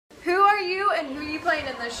you and who are you playing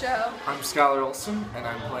in this show? I'm Skyler Oleson, and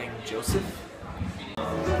I'm playing Joseph.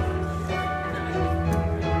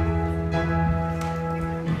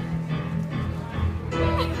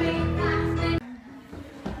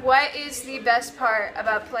 What is the best part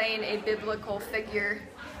about playing a biblical figure?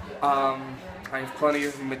 I have plenty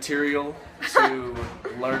of material to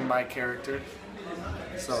learn my character.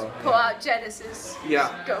 So Pull out Genesis.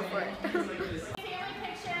 Yeah. Go for it. Family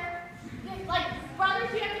picture. Like,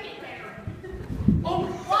 brothers, you have to get there. Oh,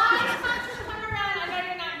 why is not just come around? I know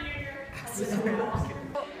you're not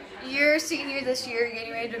here. You're a senior this year, you're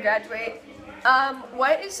getting ready to graduate.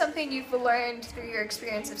 What is something you've learned through your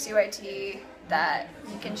experience of CYT that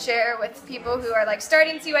you can share with people who are like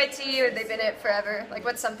starting CYT or they've been in it forever? Like,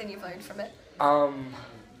 what's something you've learned from it?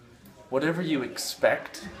 Whatever you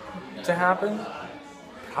expect to happen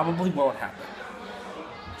probably won't happen.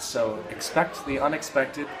 So expect the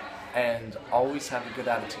unexpected and always have a good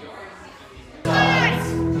attitude.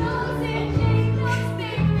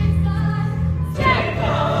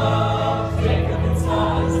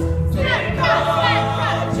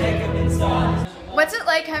 What's it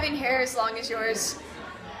like having hair as long as yours?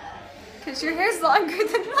 Because your hair's longer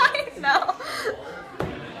than mine now.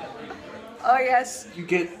 Oh yes. You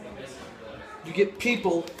get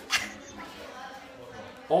people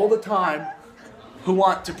all the time who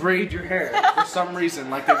want to braid your hair for some reason,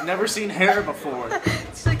 like they've never seen hair before.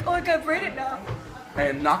 It's like, oh, I gotta braid it now.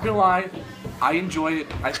 And not gonna lie, I enjoy it.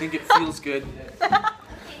 I think it feels good.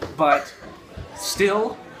 But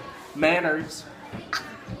still, manners.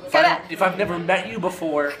 If I've never met you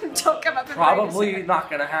before, Don't come up and probably not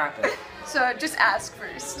gonna happen. So just ask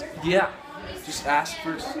first. Yeah, just ask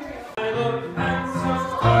first.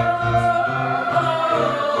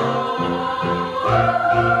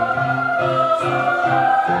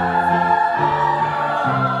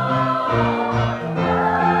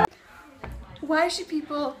 Why should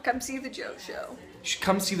people come see the Joe Show? You should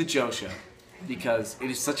come see the Joe Show because it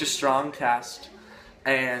is such a strong cast,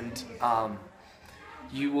 and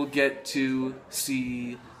you will get to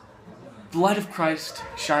see the light of Christ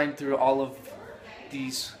shine through all of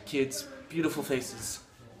these kids' beautiful faces.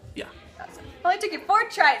 Yeah. Awesome. Well, it took you 4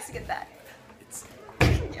 tries to get that. It's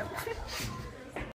Yep.